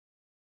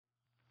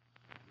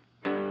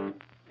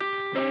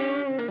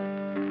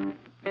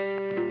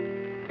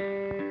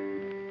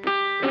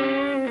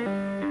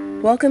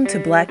Welcome to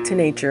Black to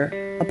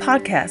Nature, a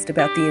podcast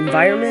about the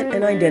environment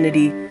and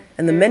identity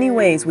and the many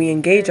ways we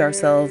engage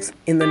ourselves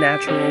in the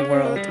natural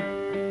world.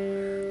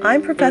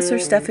 I'm Professor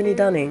Stephanie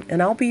Dunning,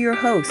 and I'll be your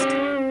host.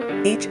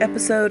 Each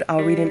episode,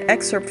 I'll read an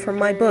excerpt from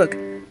my book,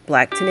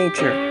 Black to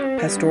Nature,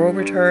 Pastoral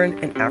Return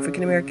in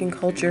African American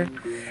Culture,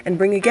 and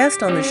bring a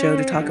guest on the show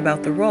to talk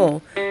about the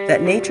role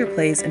that nature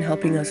plays in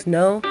helping us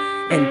know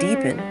and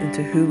deepen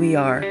into who we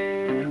are.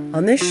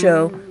 On this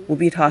show, we'll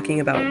be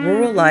talking about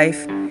rural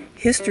life,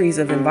 histories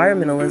of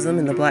environmentalism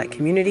in the Black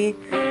community,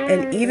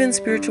 and even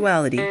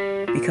spirituality,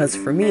 because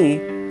for me,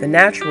 the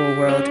natural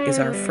world is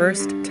our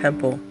first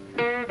temple.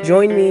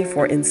 Join me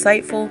for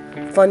insightful,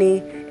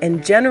 funny,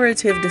 and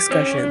generative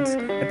discussions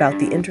about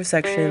the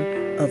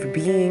intersection of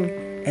being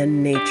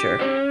and nature.